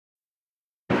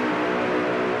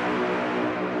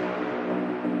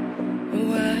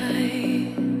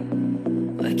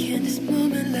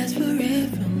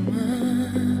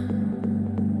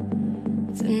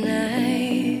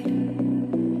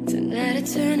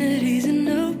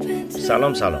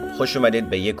سلام خوش اومدید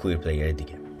به یک کوییرپلیر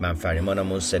دیگه. من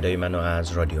فریمانم و صدای منو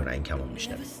از رادیورنگین کمان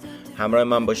میشنوید. همراه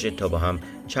من باشید تا با هم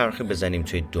چرخی بزنیم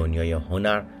توی دنیای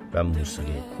هنر و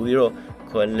موسیقی کوییر رو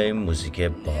کل این موزیک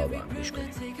با هم گوش کنیم.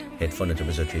 هدفونتو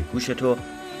بذار توی گوشتو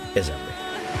بزن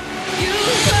بریم.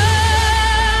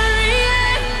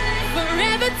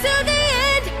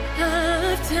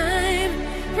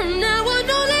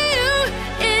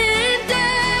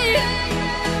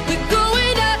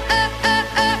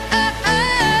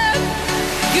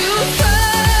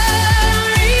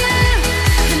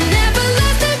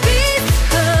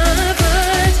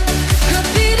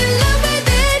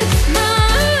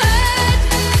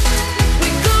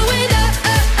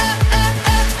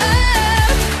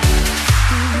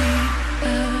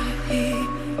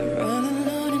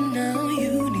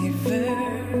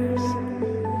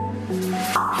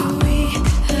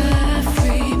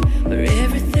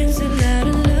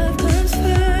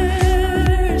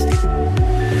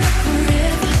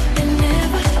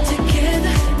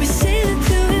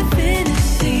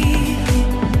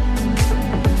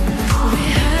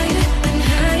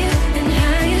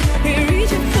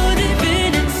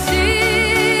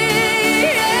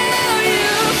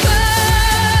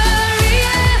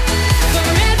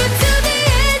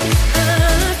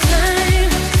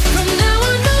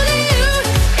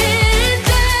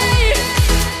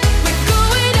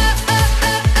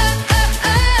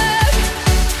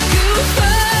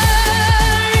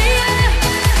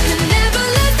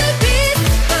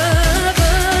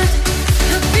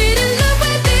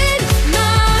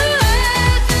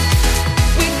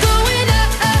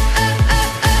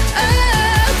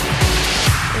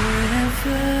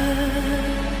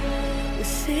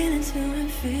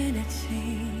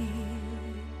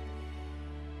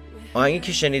 آهنگی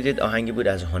که شنیدید آهنگی بود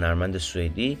از هنرمند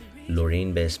سوئدی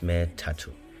لورین به اسم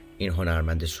تاتو. این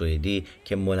هنرمند سوئدی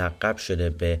که ملقب شده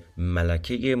به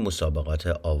ملکه مسابقات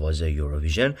آواز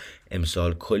یوروویژن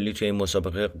امسال کلی توی این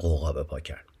مسابقه غوغا به پا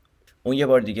کرد. اون یه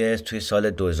بار دیگه توی سال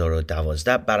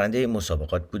 2012 برنده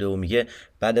مسابقات بوده و میگه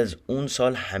بعد از اون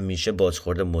سال همیشه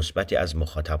بازخورد مثبتی از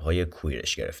مخاطبهای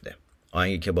کویرش گرفته.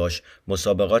 آهنگی که باش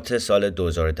مسابقات سال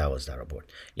 2012 رو برد،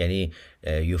 یعنی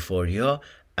یوفوریا،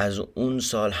 از اون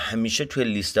سال همیشه توی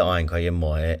لیست آهنگ‌های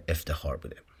ماه افتخار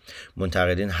بوده.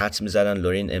 منتقدین حدس می‌زدن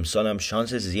لورین امسال هم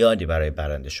شانس زیادی برای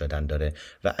برنده شدن داره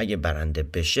و اگه برنده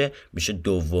بشه میشه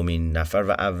دومین نفر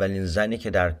و اولین زنی که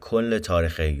در کل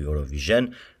تاریخ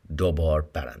یوروویژن 2 بار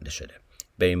برنده شده.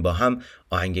 بریم با هم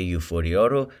آهنگ یوفوریا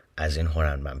رو از این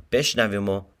هنرمند بشنویم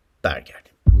و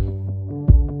برگردیم.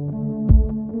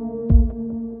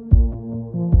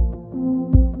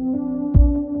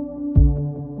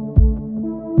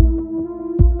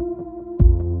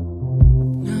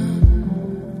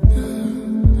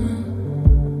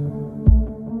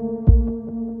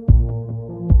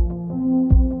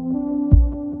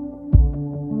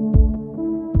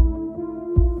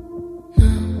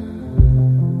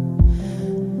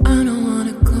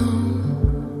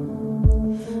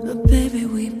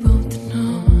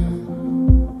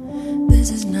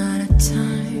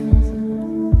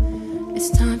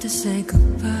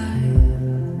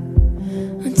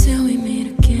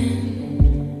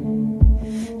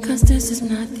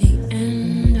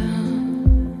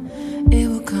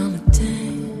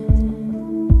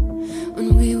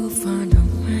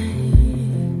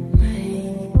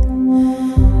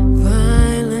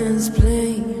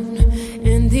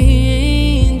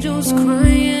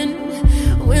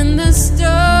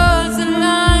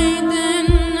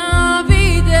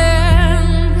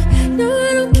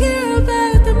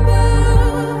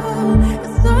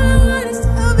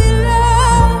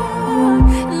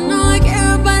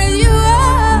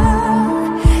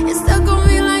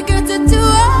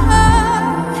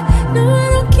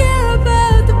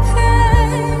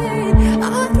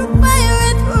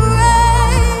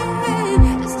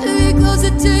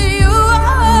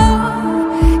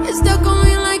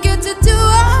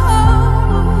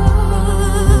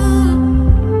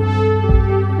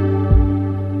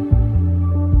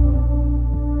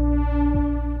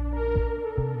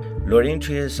 لورین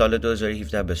توی سال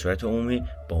 2017 به صورت عمومی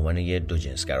به عنوان یه دو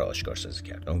جنسگرا آشکارسازی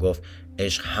کرد. اون گفت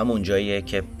عشق همون جاییه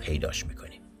که پیداش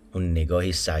میکنی. اون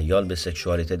نگاهی سیال به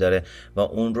سکشوالیته داره و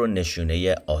اون رو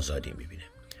نشونه آزادی میبینه.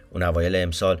 اون اوایل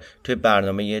امسال توی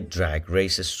برنامه درگ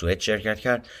ریس سوئد شرکت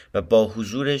کرد و با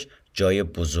حضورش جای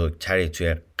بزرگتری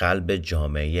توی قلب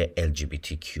جامعه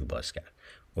LGBTQ باز کرد.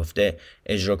 گفته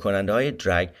اجرا کننده های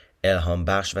درگ الهام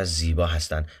بخش و زیبا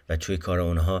هستند و توی کار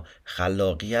اونها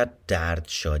خلاقیت، درد،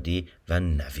 شادی و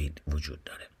نوید وجود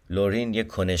داره. لورین یک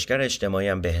کنشگر اجتماعی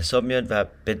هم به حساب میاد و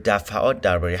به دفعات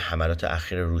درباره حملات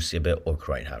اخیر روسیه به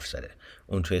اوکراین حرف زده.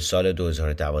 اون توی سال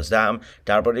 2012 هم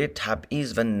درباره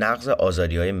تبعیض و نقض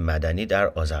آزادی‌های مدنی در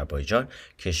آذربایجان،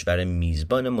 کشور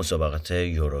میزبان مسابقات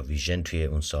یوروویژن، توی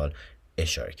اون سال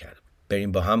اشاره کرد.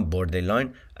 بریم با هم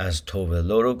بوردرلاین از تووه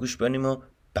لو رو گوش کنیم و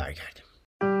برگردیم.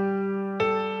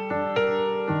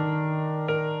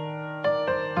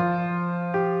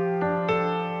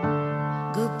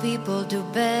 People do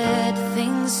bad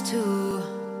things too.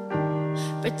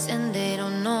 Pretend they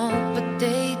don't know, but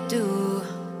they do.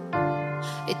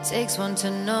 It takes one to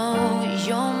know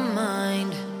your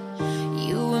mind.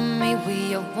 You and me, we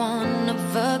are one of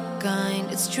a kind.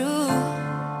 It's true.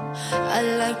 I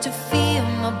like to feel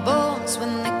my bones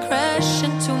when they crash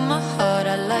into my heart.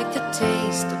 I like the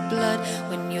taste of blood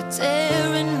when you're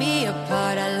tearing me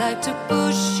apart. I like to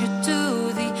push you to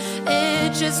the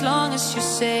edge as long as you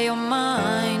say you're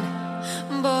mine.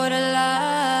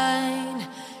 Borderline.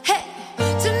 Hey,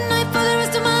 tonight for the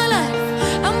rest of my life,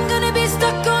 I'm gonna be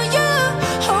stuck on you.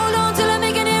 Hold on till I'm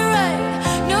making it right.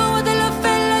 No other love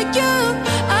felt like you.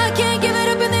 I can't give it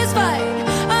up in this fight.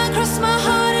 I cross my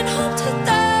heart and hope to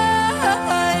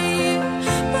die.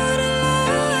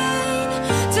 Borderline.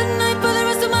 Tonight for the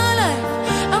rest of my life,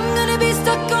 I'm gonna be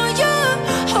stuck on you.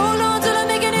 Hold on till I'm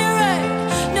making it right.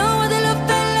 No other love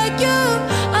felt like you.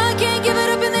 I can't give it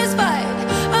up in this fight.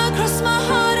 I cross my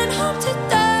heart and hope to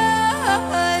die.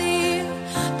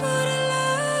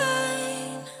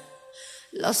 Borderline.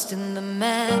 Lost in the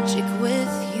magic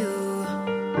with you.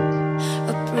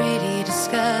 A pretty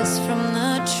disguise from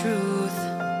the truth.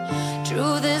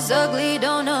 Truth is ugly,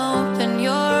 don't open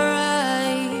your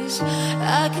eyes.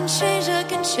 I can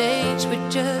change with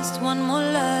just one more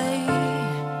lie.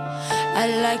 I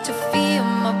like to feel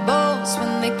my bones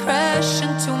when they crash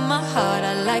into my heart.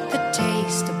 I like the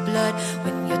taste of blood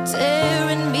when you're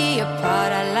tearing me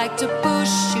apart. I like to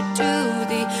push you to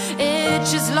the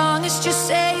edge as long as you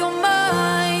say you're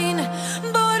mine.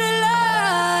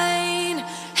 Borderline.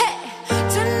 Hey,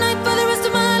 tonight for the rest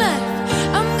of my life,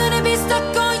 I'm gonna be stuck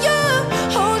on you.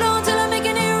 Hold on till I'm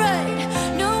making it right.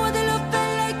 No other love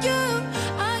felt like you.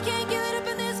 I can't give it up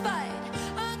in this fight.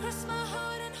 I cross my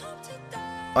heart and hope to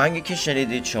die. آهنگی که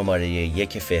شنیدید شماره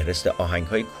 1 فهرست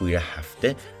آهنگ‌های کوییر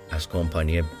هفته از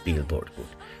کمپانی بیلبورد بود.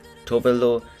 تووه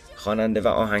لو، خواننده و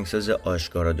آهنگساز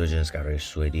آشکارا دوجنسگرای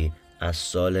سوئدی، از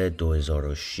سال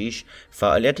 2006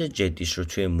 فعالیت جدیش رو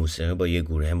توی موسیقی با یه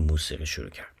گروه موسیقی شروع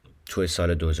کرد. توی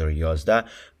سال 2011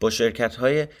 با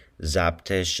شرکت‌های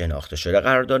ضبط شناخته شده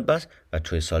قرارداد بست و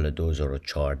توی سال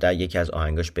 2014 یکی از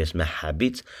آهنگاش به اسم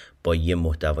هابیت با یه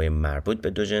محتوای مربوط به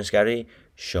دوجنسگرایی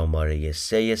شماره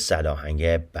 3 صد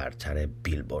آهنگ برتر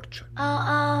بیلبورد شد.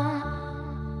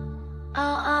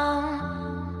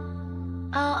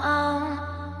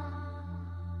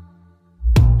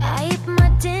 I eat my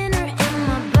dinner in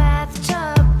my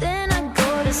bathtub, then I go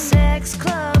to sex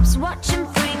clubs, watching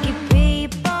freaky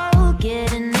people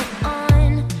getting it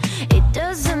on. It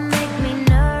doesn't make me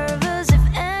nervous, if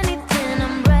anything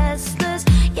I'm restless.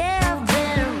 Yeah, I've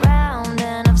been around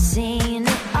and I've seen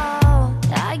it all.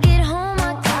 I get home,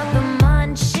 I got the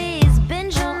munchies,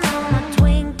 binge on all my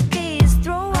Twinkies,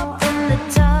 throw up in the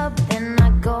tub, then I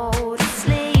go to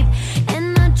sleep, and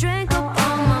I drank up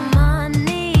all my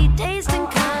money, tasting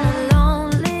kinda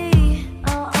lonely.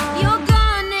 You're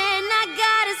gone and I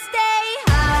gotta stay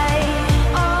high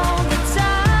all the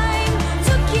time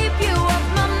to keep you off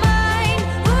my mind.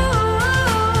 Ooh,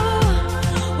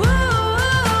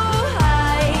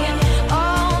 high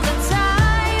all the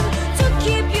time to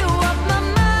keep you off my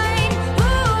mind.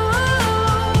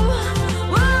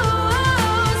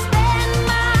 Spend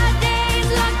my days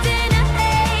locked in a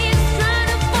haze, trying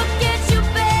to forget you,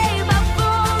 babe. I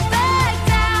fall back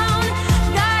down,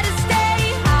 gotta stay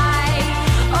high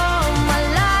all my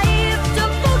life to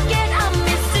forget I'm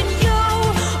missing you.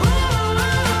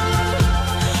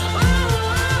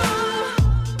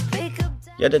 Pick up.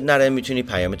 یادت نره میتونی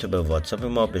پیامتو به واتساپ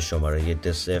ما به شماره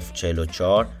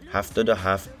 044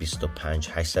 77 25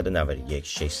 891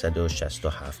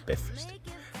 667 بفرستید.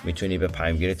 میتونی به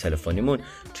پیامگیر تلفنیمون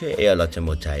توی ایالات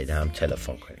متحده هم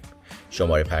تلفن کنیم.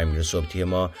 شماره پیامگیر صوتی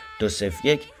ما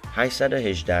 201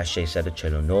 818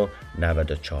 649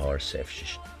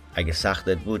 9406. اگه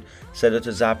سختت بود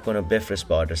صداتو ضبط کن و بفرست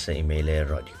با آدرس ایمیل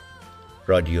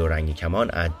رادیورنگین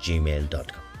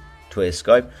 @gmail.com. تو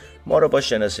اسکایپ ما رو با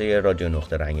شناسه رادیو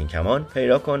رنگین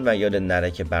پیدا کن و یاد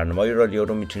نره که برنامه رادیو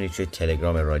رو میتونی توی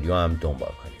تلگرام رادیو هم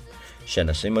دنبال کنی.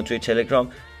 شناسه ما توی تلگرام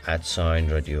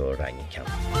 @رادیورنگین.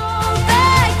 Fall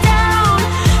back down,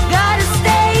 gotta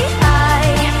stay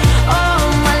high all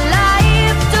my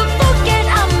life to forget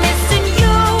I'm missing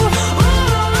you.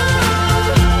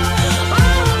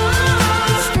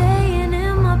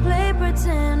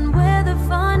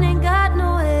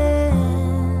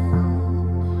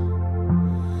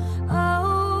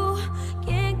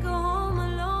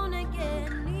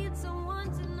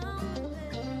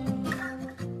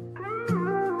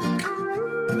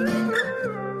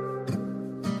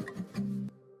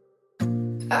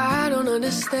 I don't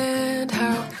understand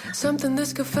how something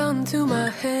this could fall into my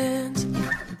hands.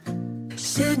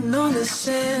 Sitting on the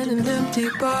sand, an empty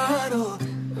bottle.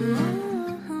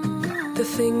 The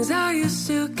things I used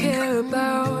to care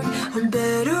about, I'm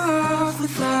better off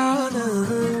without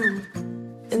them.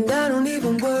 And I don't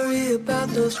even worry about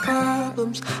those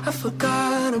problems, I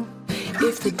forgot them.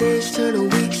 If the days turn to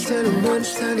weeks, turn to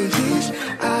months, turn to years,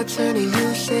 I'll turn to you,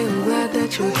 say I'm glad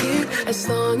that you're here. As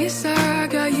long as I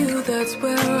got you, that's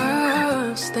where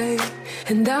I'll stay.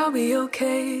 And I'll be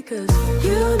okay, cause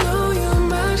you know you're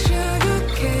my sugar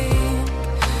cane,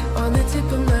 on the tip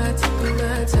of my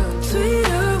tongue,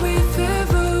 sweeter with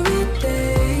every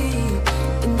day.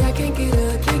 And I can't get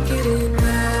enough,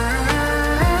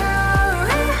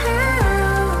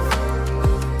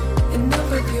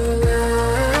 enough of your love.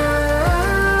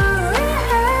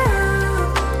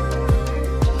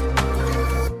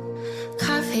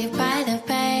 Coffee by the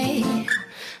bay,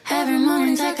 every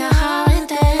morning's like a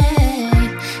holiday.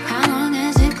 How long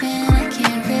has it been? I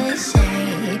can't really say.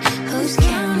 Who's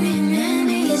counting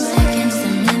any seconds,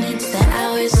 the minutes, the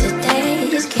hours, the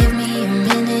days? Give me a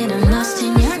minute, I'm lost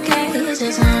in your gaze.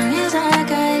 As long as I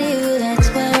got you, that's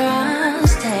where I'll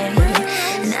stay.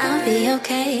 And I'll be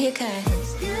okay, cause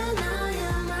you know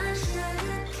you're my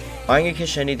sugar. آهنگی که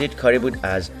شنیدید کاری بود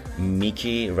از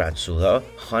میکی راتسولا،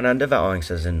 خواننده و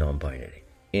آهنگساز نام‌باینری.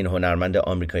 این هنرمند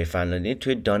آمریکایی فنلاندی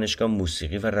توی دانشگاه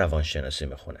موسیقی و روانشناسی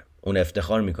میخونه. اون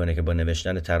افتخار میکنه که با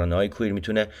نوشتن ترانه‌های کویر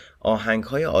میتونه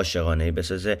آهنگ‌های عاشقانه‌ای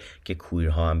بسازه که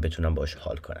کویرها هم بتونن باهاش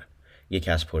حال کنن.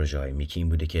 یکی از پروژه‌های میکی این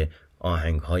بوده که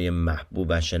آهنگ‌های محبوب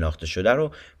و شناخته شده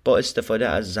رو با استفاده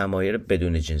از ضمایر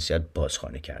بدون جنسیت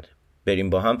بازخوانی کرده. بریم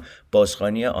با هم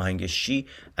بازخوانی آهنگ شی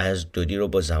از دودی رو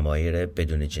با ضمایر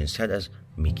بدون جنسیت از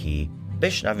میکی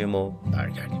بشنویم و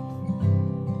برگردیم.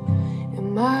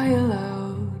 Am I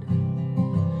allowed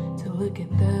to look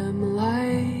at them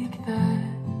like that?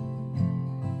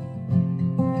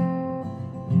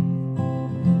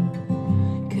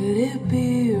 Could it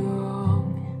be wrong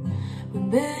when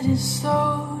they're just so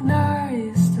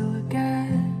nice to look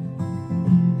at?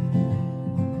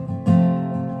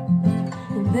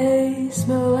 And they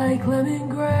smell like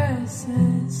lemongrass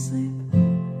and sleep.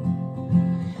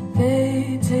 They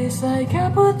taste like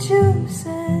apple juice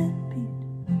and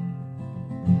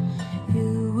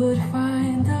would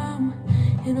find them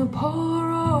in a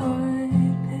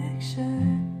Polaroid picture.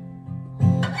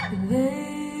 They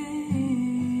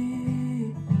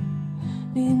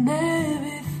mean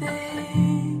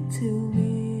everything to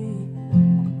me.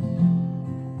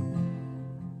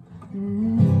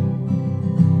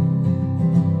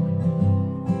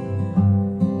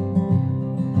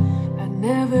 I'd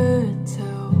never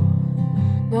tell,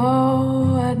 no,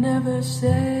 I'd never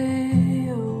say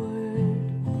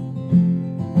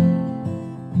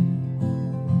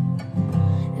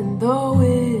though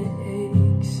it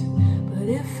aches, but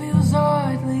it feels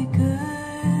oddly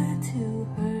good to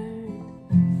hurt.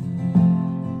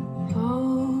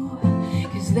 Oh,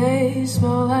 'cause they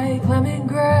smell like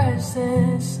lemongrass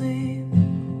and sleep.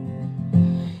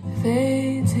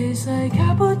 They taste like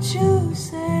apple juice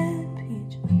and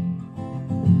peach.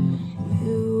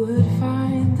 You would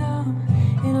find them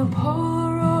in a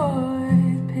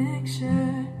Polaroid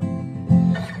picture.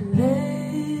 They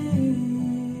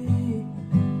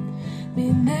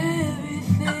mean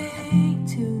everything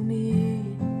to me.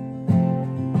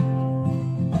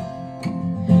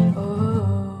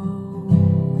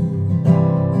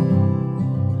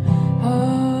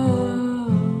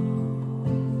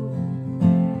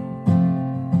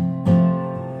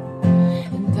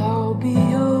 And I'll be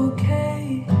okay,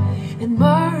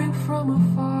 admiring from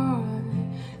afar.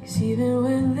 'Cause even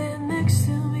when they're next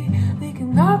to me, we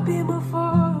cannot be more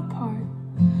far apart.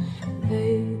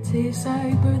 They taste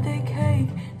like birthday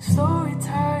cake, story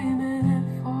time and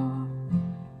fall.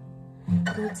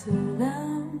 But to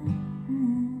them,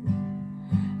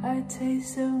 I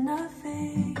taste of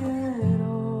nothing at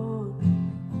all.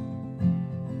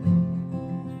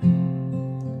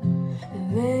 And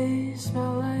they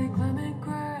smell like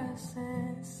lemongrass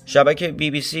and شبکه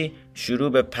BBC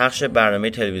شروع به پخش برنامه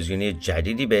تلویزیونی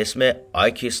جدیدی به اسم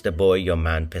I Kissed a Boy یا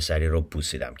من پسری رو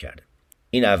بوسیدم کرده.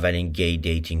 این اولین گی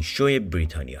دیتینگ شوی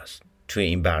بریتانیاست. توی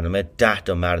این برنامه 10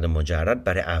 تا مرد مجرد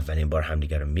برای اولین بار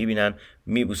همدیگر رو میبینن،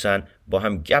 میبوسن، با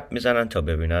هم گپ میزنن تا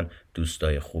ببینن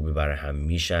دوستای خوبی برای هم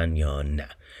میشن یا نه.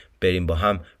 بریم با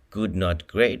هم Good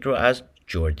Not Great رو از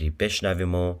جوردی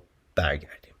بشنویم و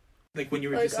برگردیم. Like when you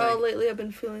were Like, just like, oh, lately I've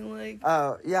been feeling like...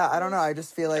 Oh, yeah, I don't know. I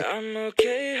just feel like... I'm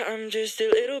okay, I'm just a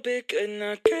little bit good,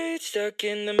 not great. Stuck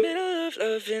in the middle of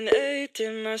loving,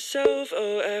 hating myself.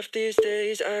 Oh, after these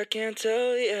days, I can't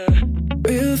tell ya.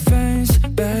 Real friends,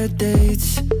 bad dates.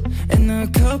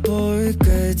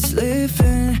 regrets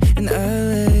living in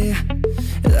LA.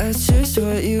 That's just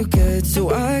what you get, so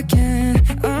I can't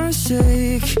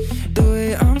unshake the way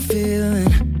I'm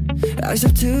feeling. Eyes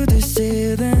up to the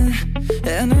ceiling,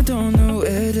 and I don't know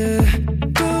where to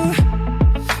go.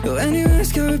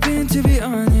 Anywhere's Caribbean, to be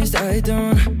honest, I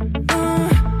don't know.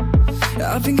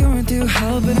 I've been going through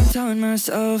hell, but I'm telling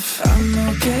myself I'm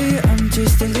okay, I'm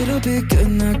just a little bit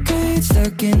good, not great.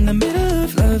 Stuck in the middle of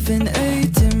loving,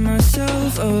 hating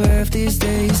myself. Oh, half these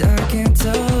days I can't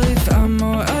tell if I'm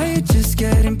alright, just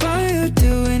getting by or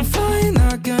doing fine.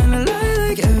 Not gonna lie,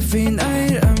 like every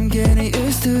night I'm getting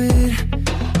used to it,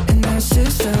 and that's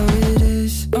just how it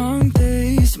is. Long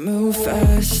days move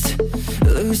fast,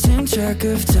 losing track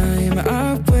of time I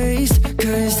waste,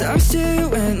 cause I still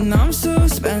when I'm so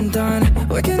spent on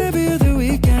working every other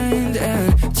weekend and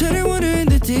turning water in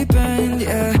the deep end.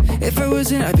 Yeah, if I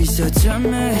wasn't, I'd be such a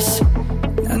mess.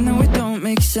 I know it don't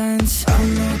make sense.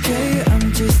 I'm okay, I'm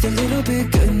just a little bit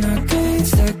good, not great.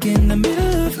 Stuck in the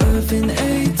middle of loving,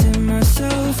 hating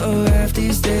myself. Oh, half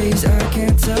these days I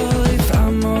can't tell if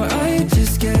I'm alright,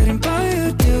 just getting by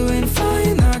or doing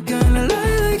fine. Not gonna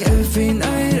lie, like every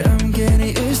night I'm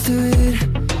getting used to it,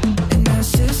 and that's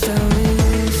just how it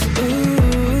is. Ooh,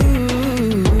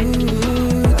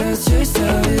 that's just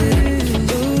how it is.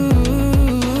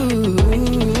 Ooh,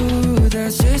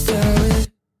 that's just how it is.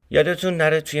 یادتون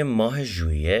نره توی ماه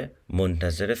ژوئیه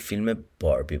منتظر فیلم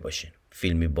باربی باشین.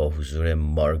 فیلمی با حضور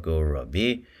مارگو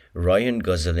رابی، رایان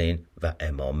گازلین و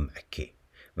امام مکی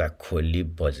و کلی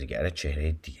بازیگر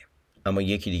چهره دیگه. اما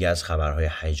یکی دیگه از خبرهای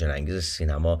هیجان انگیز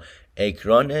سینما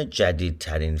اکران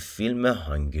جدیدترین فیلم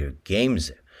هانگر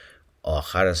گیمز.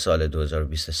 آخر سال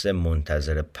 2023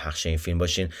 منتظر پخش این فیلم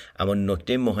باشین. اما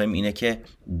نکته مهم اینه که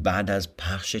بعد از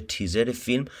پخش تیزر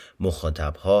فیلم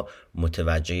مخاطبها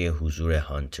متوجه حضور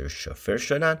هانتر شیفر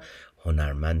شدن،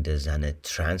 هنرمند زن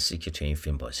ترنسی که توی این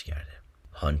فیلم بازی کرده.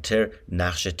 هانتر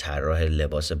نقش طراح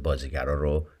لباس بازیگرا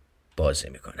رو بازی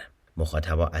میکنه.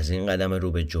 مخاطبا از این قدم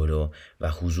رو به جلو و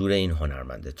حضور این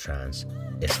هنرمند ترنس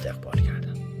استقبال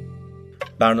کردن.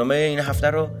 برنامه این هفته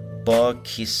رو با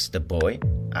کیس د بوی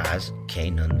از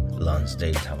کینان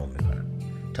لانزدیل تمام میکنم.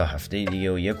 تا هفته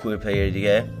دیگه و یک کوییرپلیر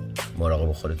دیگه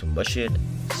مراقب خودتون باشید.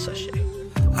 ساشه.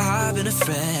 I've been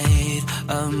afraid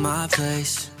of my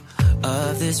place,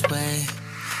 of this way,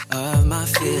 of my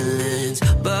feelings,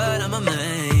 but I'm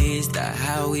amazed at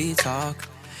how we talk.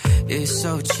 It's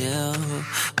so chill,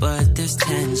 but there's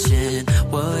tension.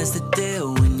 What's the deal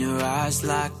when your eyes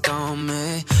locked on me?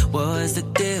 What's the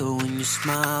deal when you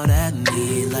smiled at me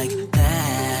like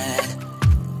that?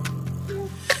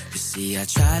 You see, I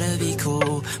try to be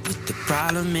cool, but the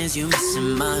problem is you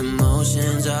messing my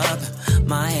emotions up.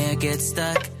 My hair gets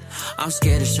stuck. I'm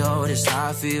scared to show this how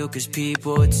I feel, cause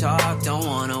people talk. Don't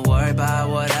wanna worry about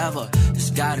whatever,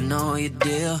 just gotta know your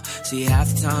deal. See, half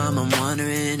the time I'm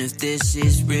wondering if this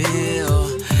is real.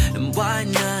 And why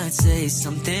not say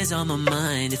something's on my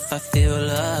mind if I feel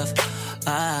love?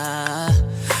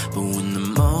 But when the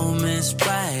moment's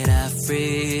right, I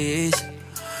freeze.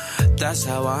 That's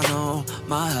how I know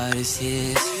my heart is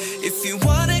his. If you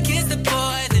wanna kiss the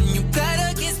boy, then you better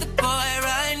kiss the boy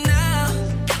right now.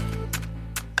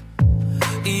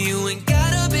 You ain't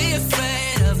gotta be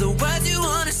afraid of the words you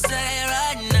wanna say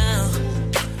right now.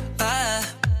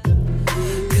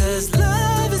 Cause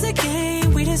love is a game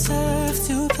we deserve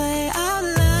to play out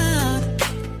loud.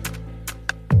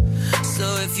 So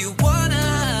if you wanna,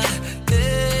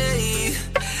 hey,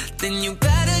 then you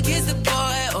better kiss the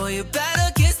boy, or you better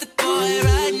kiss the boy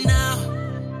right now.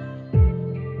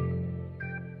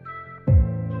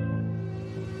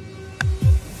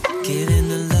 Giving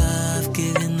the love,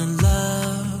 giving the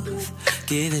love.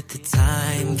 Give it the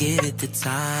time, give it the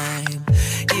time.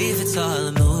 If it's all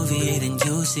a movie, then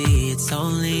you see it's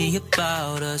only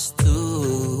about us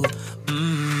two.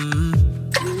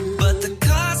 But the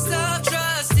cost of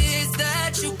trust is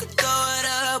that you could throw it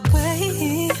away.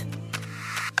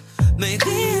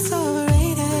 Maybe it's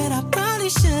overrated, I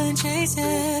probably shouldn't chase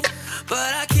it,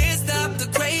 but I can't stop the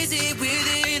crazy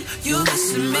within. You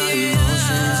messing my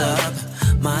emotions up.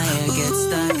 My head gets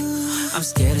stuck. I'm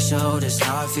scared to show this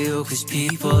how I feel, cause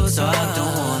people talk.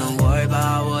 Don't wanna worry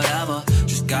about whatever,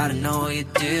 just gotta know your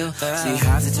deal. See,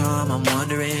 half the time I'm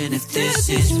wondering if this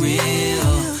is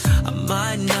real. I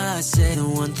might not say the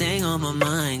one thing on my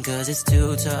mind, cause it's too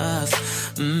tough.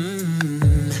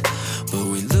 But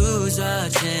we lose our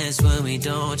chance when we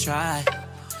don't try.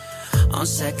 On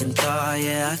second thought,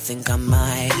 yeah, I think I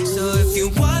might. So if you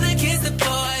wanna kiss the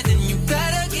boy, then you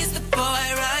better kiss the boy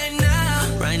right now.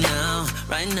 Right now,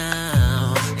 right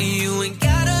now. You ain't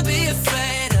gotta be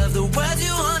afraid of the words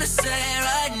you wanna say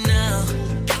right now.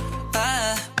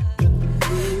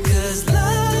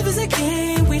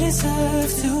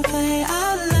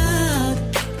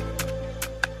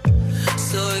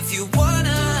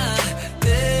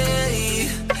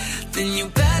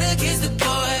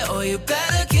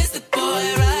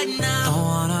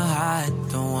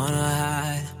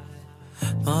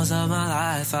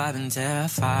 life, I've been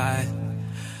terrified.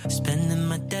 Spending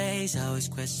my days always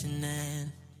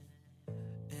questioning